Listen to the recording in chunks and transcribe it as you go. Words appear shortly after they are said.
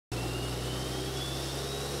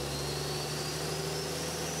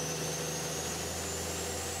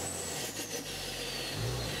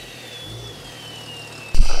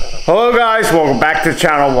Hello guys, welcome back to the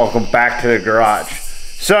channel, welcome back to the garage.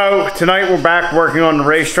 So tonight we're back working on the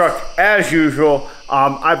race truck as usual.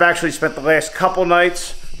 I've actually spent the last couple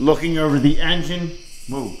nights looking over the engine,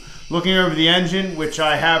 which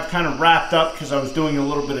I have kind of wrapped up because I was doing a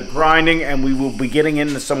little bit of grinding, and we will be getting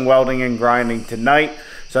into some welding and grinding tonight.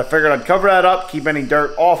 So I figured I'd cover that up, keep any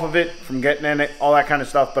dirt off of it from getting in it, all that kind of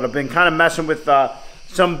stuff. But I've been kind of messing with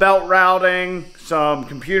some belt routing, some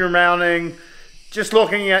computer mounting, just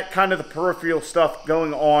looking at kind of the peripheral stuff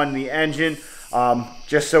going on the engine,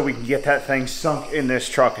 just so we can get that thing sunk in this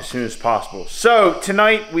truck as soon as possible. So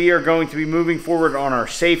tonight we are going to be moving forward on our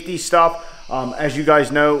safety stuff. As you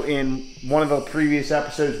guys know, in one of the previous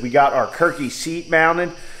episodes, we got our Kirky seat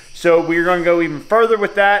mounted. So we're going to go even further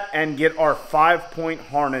with that and get our 5-point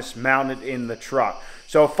harness mounted in the truck.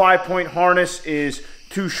 So a 5-point harness is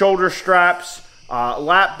 2 shoulder straps,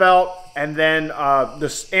 lap belt, and then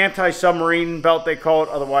this anti-submarine belt, they call it,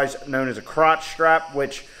 otherwise known as a crotch strap,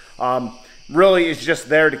 which really is just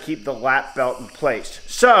there to keep the lap belt in place.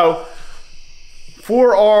 So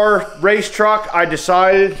for our race truck, I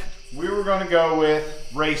decided we were going to go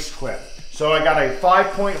with Race Quip. So I got a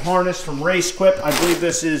 5-point harness from Race Quip. I believe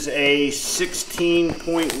this is a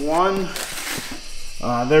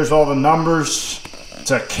 16.1. There's all the numbers. It's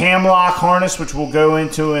a cam lock harness, which we'll go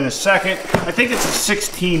into in a second. I think it's a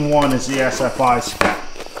 16.1 is the SFI spec.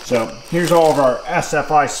 So here's all of our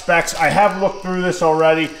SFI specs. I have looked through this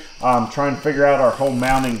already, trying to figure out our whole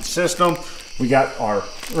mounting system. We got our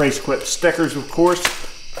Race Quip stickers, of course.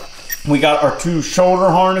 We got our 2 shoulder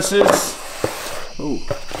harnesses. Ooh.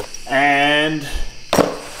 And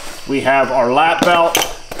we have our lap belt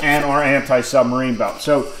and our anti-submarine belt.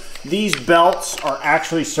 So these belts are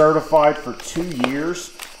actually certified for 2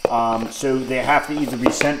 years. So they have to either be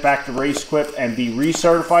sent back to Race Quip and be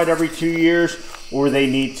recertified every 2 years, or they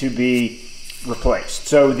need to be replaced.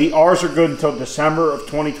 So ours are good until December of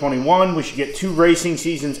 2021. We should get 2 racing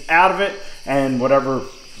seasons out of it, and whatever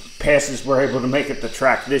passes we're able to make at the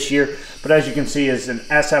track this year. But as you can see, is an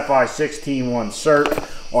SFI 16.1 cert.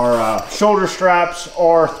 Our shoulder straps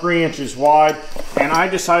are 3 inches wide, and I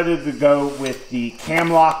decided to go with the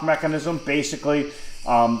cam lock mechanism. Basically,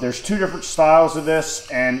 there's 2 different styles of this,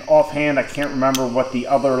 and offhand I can't remember what the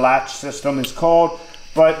other latch system is called,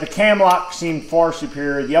 but the cam lock seemed far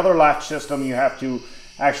superior. The other latch system, you have to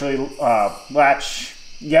actually latch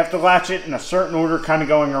it in a certain order, kind of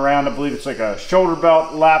going around. I believe it's like a shoulder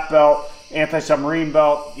belt, lap belt, anti-submarine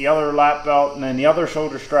belt, the other lap belt, and then the other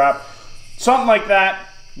shoulder strap, something like that.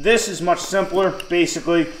 This is much simpler.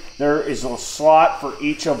 Basically, there is a slot for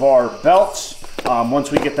each of our belts. Once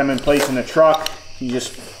we get them in place in the truck, you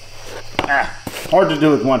just, hard to do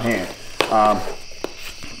with one hand.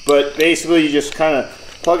 But basically, you just kind of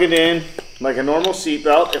plug it in like a normal seat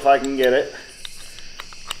belt, if I can get it.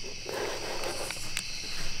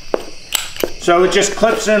 So it just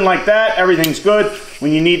clips in like that. Everything's good.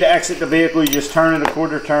 When you need to exit the vehicle, you just turn it a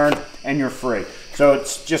quarter turn and you're free. So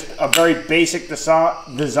it's just a very basic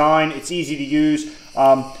design. It's easy to use.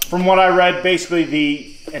 From what I read, basically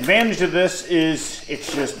the advantage of this is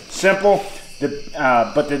it's just simple,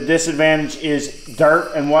 but the disadvantage is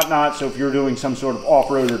dirt and whatnot. So if you're doing some sort of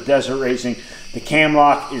off-road or desert racing, the cam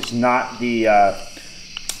lock is not the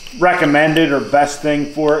recommended or best thing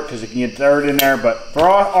for it because it can get dirt in there. But for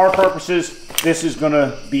our purposes, this is going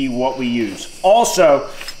to be what we use. Also,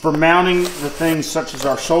 for mounting the things such as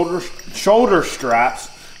our shoulder straps,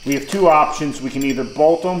 we have 2 options. We can either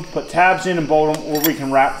bolt them, put tabs in and bolt them, or we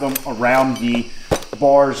can wrap them around the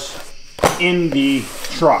bars in the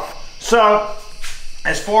truck. So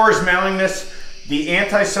as far as mounting this, the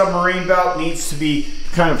anti-submarine belt needs to be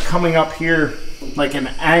kind of coming up here like an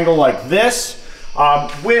angle like this,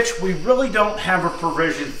 which we really don't have a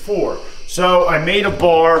provision for. So I made a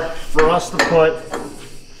bar for us to put,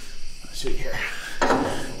 let's see here,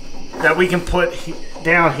 that we can put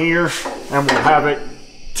down here, and we'll have it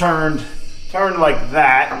turned like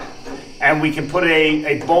that, and we can put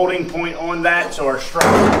a bolting point on that so our strap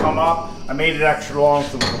will come up. I made it extra long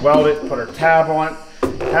so we can weld it, put our tab on it,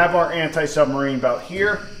 have our anti-submarine belt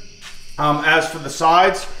here. As for the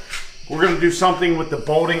sides, we're going to do something with the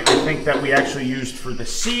bolting, I think, that we actually used for the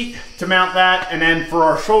seat to mount that. And then for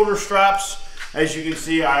our shoulder straps, as you can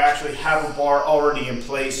see, I actually have a bar already in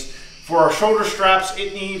place. For our shoulder straps,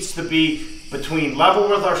 it needs to be between level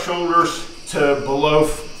with our shoulders to below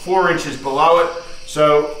 4 inches below it.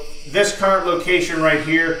 So this current location right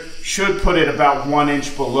here should put it about 1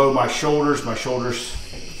 inch below my shoulders. My shoulders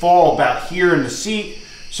fall about here in the seat,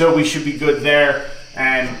 so we should be good there.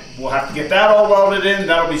 And we'll have to get that all welded in.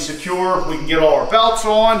 That'll be secure. We can get all our belts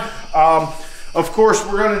on. Of course,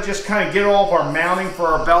 we're gonna just kind of get all of our mounting for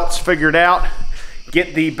our belts figured out,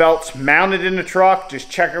 get the belts mounted in the truck, just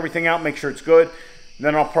check everything out, make sure it's good.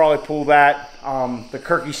 Then I'll probably pull that. The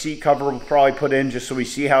Kirky seat cover we'll probably put in just so we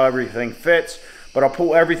see how everything fits. But I'll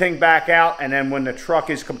pull everything back out, and then when the truck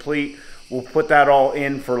is complete, we'll put that all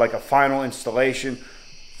in for like a final installation.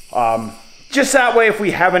 Just that way, if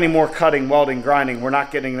we have any more cutting, welding, grinding, we're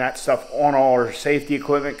not getting that stuff on all our safety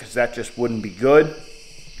equipment, because that just wouldn't be good.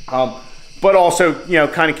 But also, you know,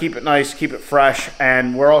 kind of keep it nice, keep it fresh.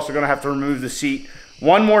 And we're also going to have to remove the seat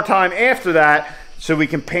one more time after that, so we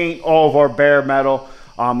can paint all of our bare metal,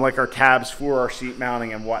 like our tabs for our seat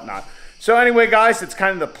mounting and whatnot. So anyway, guys, it's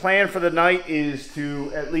kind of the plan for the night is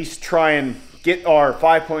to at least try and get our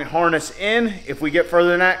 5-point harness in. If we get further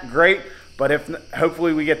than that, great. But if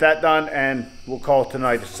hopefully we get that done, and we'll call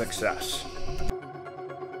tonight a success.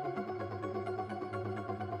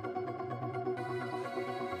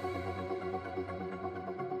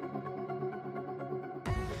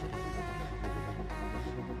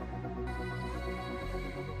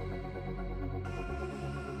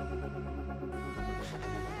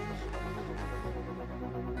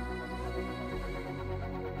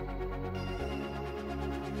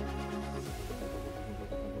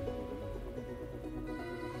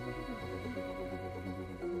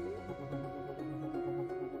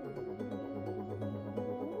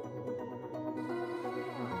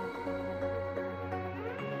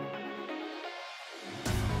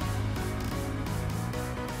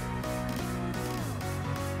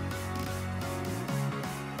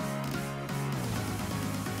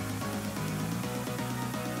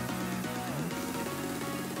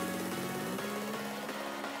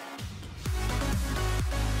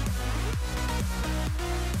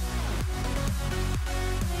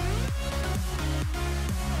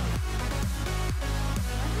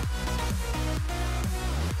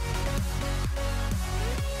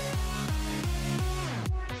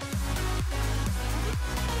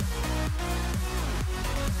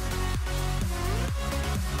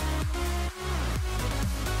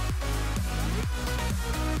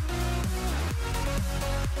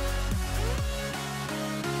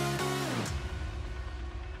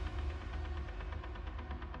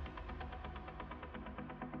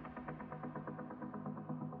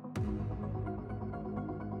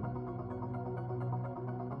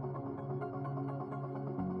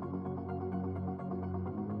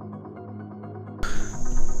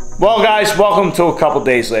 Well, guys, welcome to a couple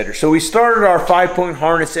days later. So we started our 5-point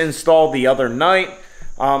harness install the other night.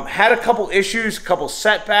 Had a couple issues, a couple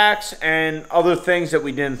setbacks, and other things that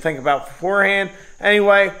we didn't think about beforehand.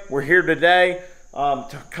 Anyway, we're here today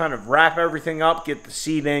to kind of wrap everything up, get the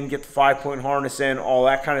seat in, get the 5-point harness in, all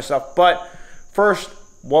that kind of stuff. But first,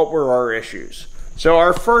 what were our issues? So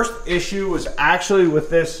our first issue was actually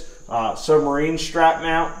with this submarine strap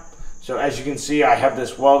mount. So as you can see, I have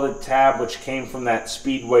this welded tab which came from that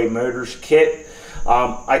Speedway Motors kit.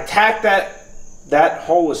 I tacked that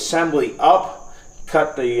whole assembly up,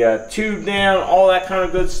 cut the tube down, all that kind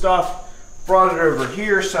of good stuff. Brought it over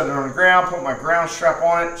here, set it on the ground, put my ground strap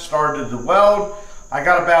on it, started to weld. I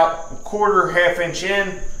got about a quarter, half-inch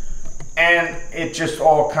in, and it just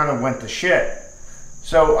all kind of went to shit.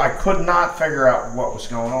 So I could not figure out what was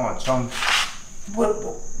going on. So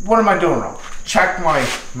what am I doing wrong? Checked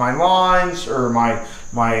my lines or my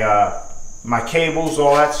cables,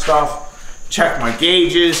 all that stuff. Checked my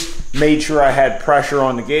gauges, made sure I had pressure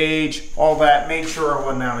on the gauge, all that. Made sure I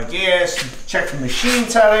wasn't out of gas. Checked the machine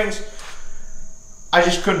settings. I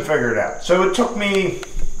just couldn't figure it out. So it took me,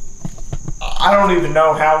 I don't even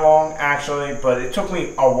know how long actually, but it took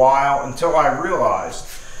me a while until I realized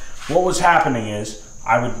what was happening is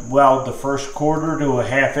I would weld the first quarter to a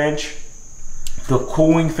half-inch. The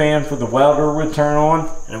cooling fan for the welder would turn on,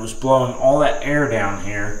 and it was blowing all that air down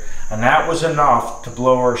here, and that was enough to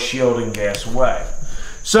blow our shielding gas away.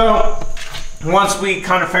 So once we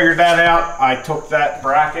kind of figured that out, I took that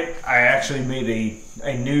bracket. I actually made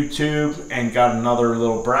a new tube and got another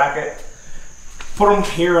little bracket, put them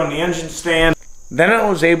here on the engine stand. Then I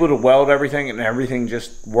was able to weld everything, and everything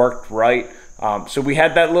just worked right. So we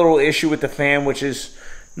had that little issue with the fan, which is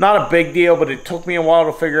not a big deal, but it took me a while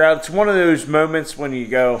to figure out. It's one of those moments when you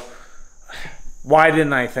go, why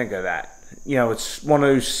didn't I think of that? You know, it's one of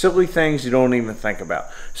those silly things you don't even think about.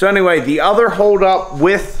 So anyway, the other hold up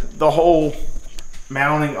with the whole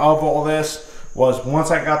mounting of all this was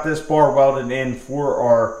once I got this bar welded in for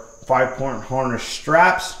our 5-point harness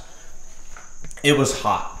straps, it was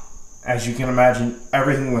hot. As you can imagine,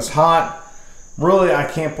 everything was hot. Really, I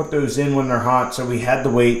can't put those in when they're hot, so we had to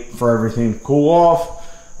wait for everything to cool off.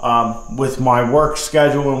 With my work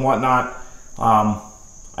schedule and whatnot,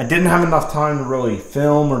 I I didn't have enough time to really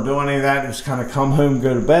film or do any of that. Just kind of come home,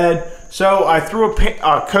 go to bed. So I threw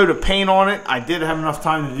a coat of paint on it. I did have enough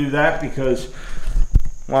time to do that because,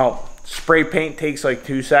 well, spray paint takes like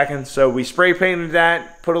 2 seconds. So we spray painted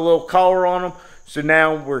that, put a little color on them. So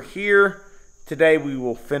now we're here. Today we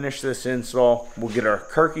will finish this install. We'll get our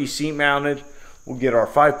Kirky seat mounted. We'll get our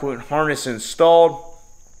 5-point harness installed.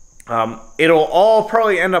 It'll all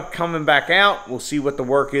probably end up coming back out. We'll see what the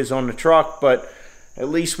work is on the truck, but at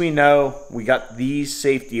least we know we got these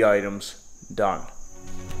safety items done.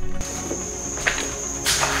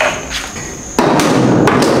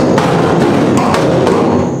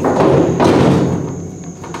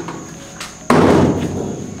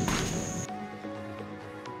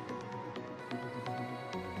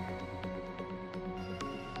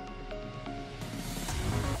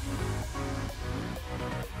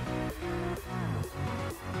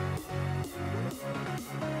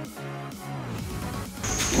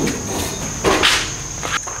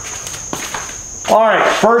 All right,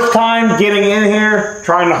 first time getting in here,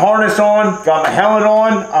 trying to harness on, got my helmet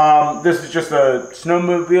on. This is just a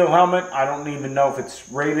snowmobile helmet. I don't even know if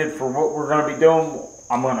it's rated for what we're gonna be doing.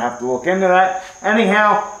 I'm gonna have to look into that.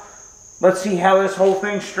 Anyhow, let's see how this whole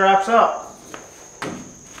thing straps up.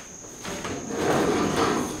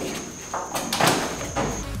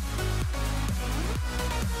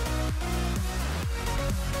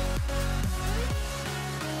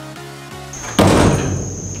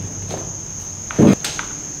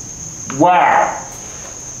 Wow.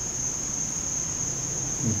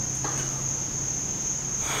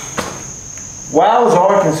 Wow is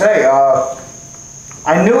all I can say.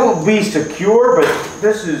 I knew it would be secure, but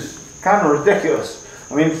this is kind of ridiculous.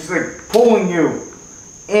 I mean, it's like pulling you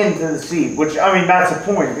into the seat, which, I mean, that's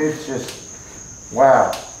the point. It's just,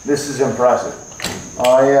 wow, this is impressive.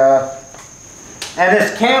 And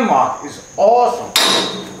this cam lock is awesome.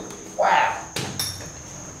 Wow.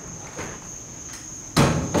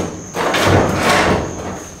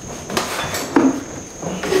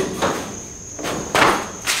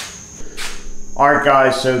 Alright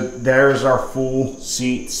guys, so there's our full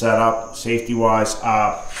seat setup, safety-wise.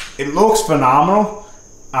 It looks phenomenal.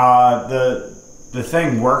 The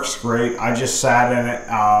thing works great. I just sat in it.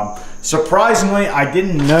 Surprisingly, I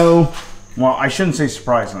didn't know, well, I shouldn't say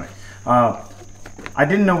surprisingly. I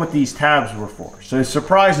didn't know what these tabs were for. So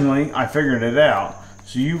surprisingly, I figured it out.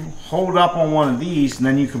 So you hold up on one of these, and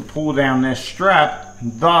then you can pull down this strap,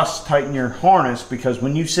 and thus tighten your harness, because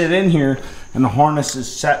when you sit in here and the harness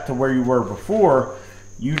is set to where you were before,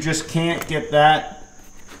 you just can't get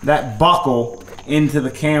that buckle into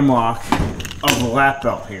the cam lock of the lap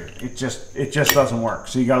belt here. It just doesn't work.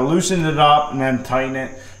 So you got to loosen it up and then tighten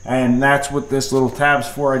it, and that's what this little tab's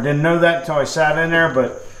for. I didn't know that until I sat in there,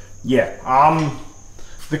 but yeah.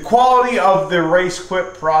 The quality of the Race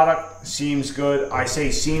Quip product seems good. I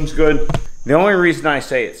say seems good. The only reason I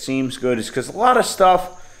say it seems good is because a lot of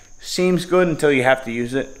stuff seems good until you have to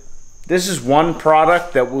use it. This is one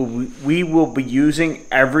product that we will be using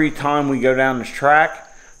every time we go down this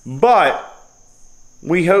track, but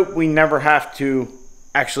we hope we never have to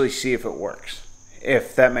actually see if it works,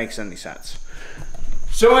 if that makes any sense.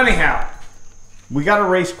 So anyhow, we got our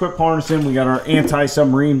Race Quip harness in, we got our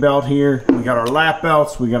anti-submarine belt here, we got our lap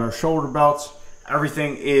belts, we got our shoulder belts.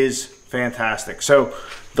 Everything is fantastic. So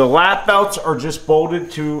the lap belts are just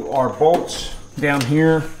bolted to our bolts down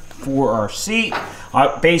here for our seat.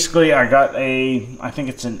 Basically, I got I think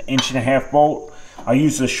it's an 1.5 inch bolt. I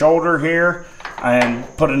use the shoulder here and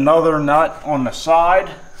put another nut on the side.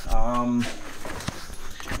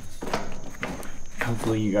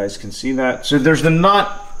 Hopefully you guys can see that. So there's the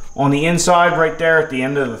nut on the inside right there at the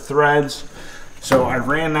end of the threads. So I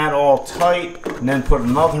ran that all tight and then put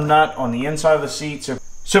another nut on the inside of the seat.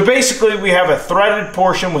 So basically we have a threaded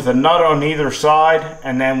portion with a nut on either side,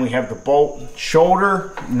 and then we have the bolt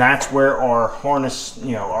shoulder, and that's where our harness,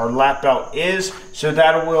 our lap belt is. So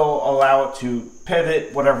that will allow it to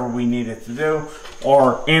pivot whatever we need it to do.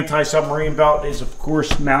 Our anti-submarine belt is of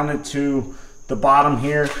course mounted to the bottom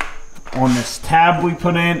here on this tab we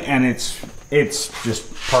put in, and it's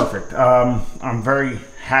just perfect. I'm very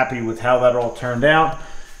happy with how that all turned out.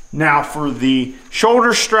 Now for the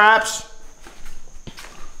shoulder straps,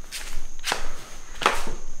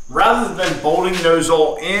 rather than bolting those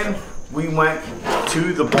all in, we went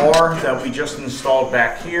to the bar that we just installed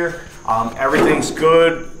back here. Everything's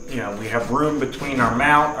good. We have room between our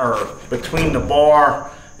mount, or between the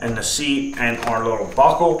bar and the seat and our little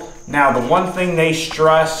buckle. Now the one thing they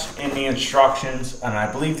stress in the instructions, and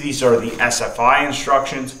I believe these are the SFI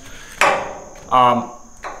instructions,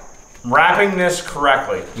 wrapping this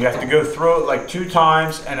correctly. You have to go through it like 2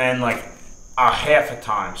 times, and then like a half a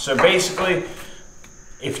time. So basically,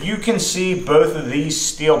 if you can see both of these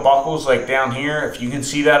steel buckles like down here, if you can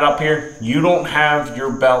see that up here, you don't have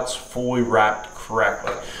your belts fully wrapped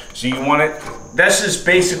correctly. So you want it, this is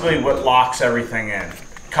basically what locks everything in.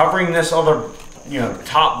 Covering this other,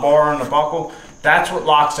 top bar on the buckle, that's what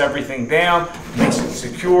locks everything down, makes it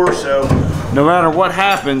secure, so no matter what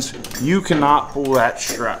happens, you cannot pull that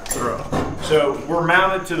strap through. So we're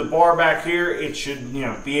mounted to the bar back here. It should,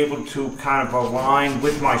 be able to kind of align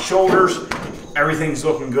with my shoulders. Everything's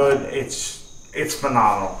looking good. It's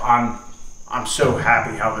phenomenal. I'm so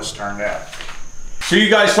happy how this turned out. So you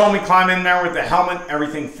guys saw me climb in there with the helmet.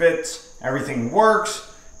 Everything fits, everything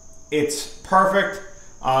works. It's perfect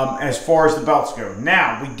as far as the belts go.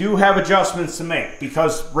 Now, we do have adjustments to make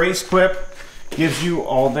because Race Quip gives you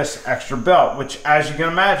all this extra belt, which, as you can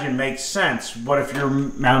imagine, makes sense. What if you're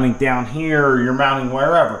mounting down here or you're mounting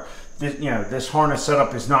wherever? This harness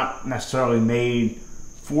setup is not necessarily made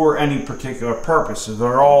for any particular purpose. So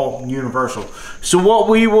they're all universal. So what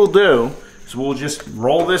we will do is we'll just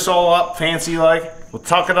roll this all up fancy like. We'll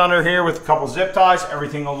tuck it under here with a couple zip ties.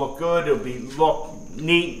 Everything will look good. It'll look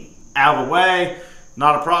neat, out of the way.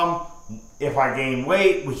 Not a problem. If I gain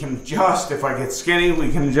weight, we can adjust. If I get skinny,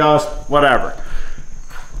 we can adjust, whatever.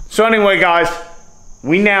 So anyway, guys,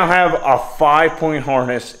 we now have a 5-point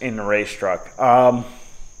harness in the race truck.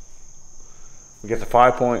 We got the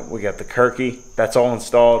 5-point, we got the Kirky, that's all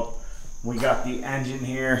installed. We got the engine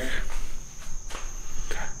here.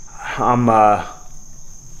 I'm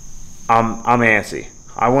antsy.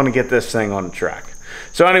 I want to get this thing on the track.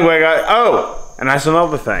 So anyway, guys, and that's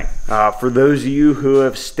another thing. For those of you who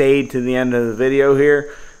have stayed to the end of the video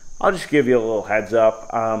here, I'll just give you a little heads up.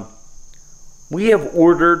 We have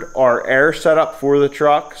ordered our air setup for the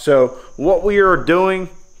truck. So what we are doing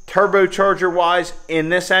turbocharger wise in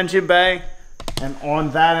this engine bay and on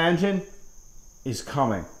that engine is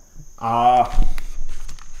coming. I'm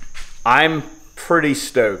pretty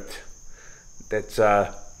stoked. That's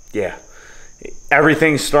yeah,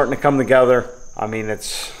 everything's starting to come together. I mean,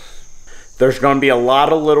 there's going to be a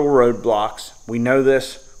lot of little roadblocks. We know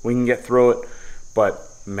this. We can get through it. But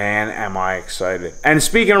man, am I excited. And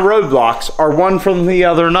speaking of roadblocks, our one from the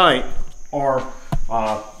other night, our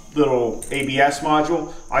little ABS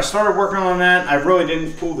module, I started working on that. I really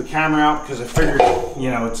didn't pull the camera out because I figured,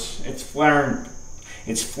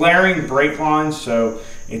 it's flaring brake lines, so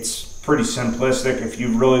it's pretty simplistic. If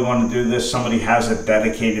you really want to do this, somebody has a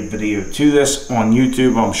dedicated video to this on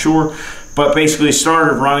YouTube, I'm sure. But basically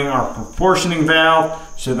started running our proportioning valve,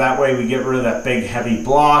 so that way we get rid of that big heavy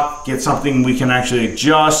block, get something we can actually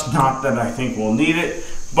adjust. Not that I think we'll need it,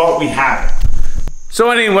 but we have it.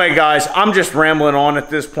 So anyway, guys, I'm just rambling on at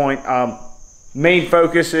this point. Main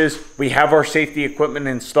focus is we have our safety equipment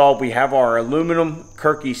installed. We have our aluminum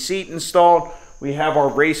Kirky seat installed. We have our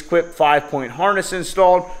Race Quip 5-point harness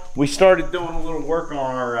installed. We started doing a little work on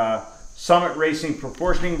our Summit Racing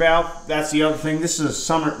proportioning valve. That's the other thing. This is a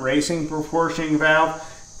Summit Racing proportioning valve.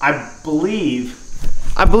 I believe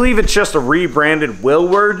it's just a rebranded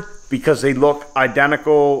Willward because they look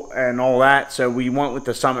identical and all that. So we went with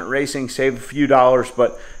the Summit Racing, save a few dollars,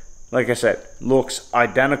 but like I said, looks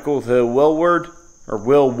identical to Willward or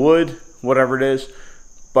Willwood, whatever it is.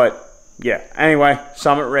 But yeah, anyway,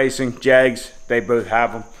 Summit Racing, Jags, they both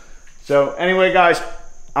have them. So anyway, guys,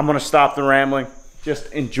 I'm gonna stop the rambling.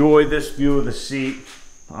 Just enjoy this view of the seat.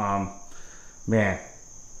 Man,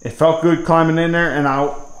 it felt good climbing in there, and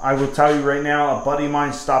I will tell you right now, a buddy of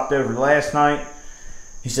mine stopped over last night.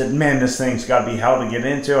 He said, man, this thing's got to be hell to get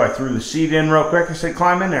into. I threw the seat in real quick. I said,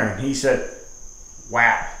 climb in there. And he said,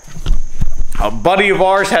 wow. A buddy of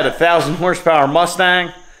ours had a 1,000 horsepower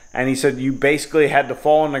Mustang, and he said, you basically had to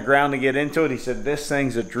fall on the ground to get into it. He said, this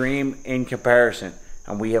thing's a dream in comparison,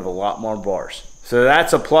 and we have a lot more bars. So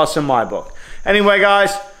that's a plus in my book. Anyway,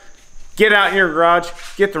 guys, get out in your garage,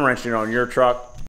 get the wrenching on your truck.